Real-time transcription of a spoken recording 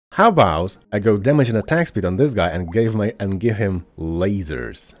How about I go damage and attack speed on this guy and give him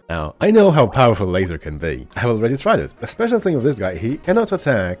lasers. Now, I know how powerful laser can be. I have already tried it. The special thing with this guy, he cannot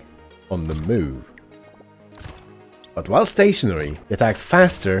attack on the move. But while stationary, he attacks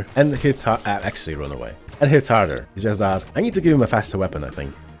faster and hits hard. Actually, run away. And hits harder. It's just that I need to give him a faster weapon, I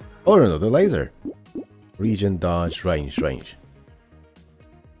think. Or another laser. Region, dodge, range.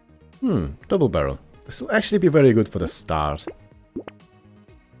 Double barrel. This will actually be very good for the start.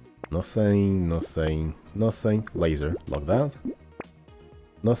 Nothing. Laser, lock that.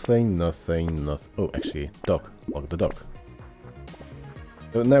 Nothing. Oh, actually, dock. Lock the dock.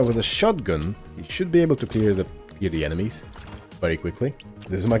 So now with a shotgun, you should be able to clear the enemies very quickly.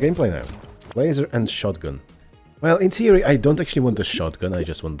 This is my gameplay now. Laser and shotgun. Well, in theory, I don't actually want the shotgun, I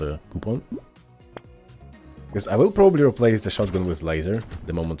just want the coupon. Because I will probably replace the shotgun with laser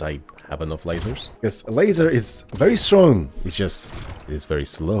the moment I have enough lasers. Because laser is very strong, it is very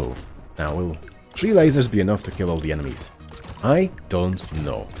slow. Now, will 3 lasers be enough to kill all the enemies? I don't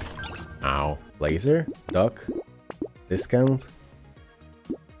know. Ow. Laser, duck, discount,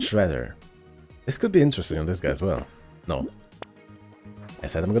 shredder. This could be interesting on this guy as well. No. I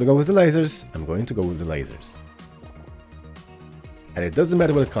said I'm gonna go with the lasers, I'm going to go with the lasers. And it doesn't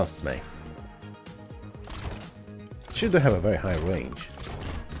matter what it costs me. Should have a very high range.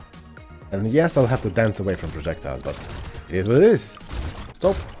 And yes, I'll have to dance away from projectiles, but it is what it is.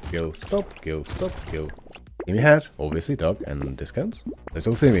 Stop, kill, stop, kill, stop, kill. Amy has, obviously, dog and discounts.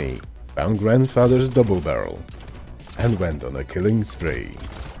 Little Timmy found grandfather's double barrel and went on a killing spree.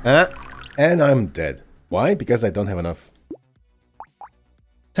 And I'm dead. Why? Because I don't have enough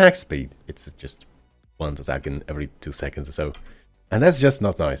attack speed. It's just one attack in every 2 seconds or so. And that's just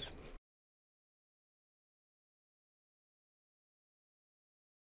not nice.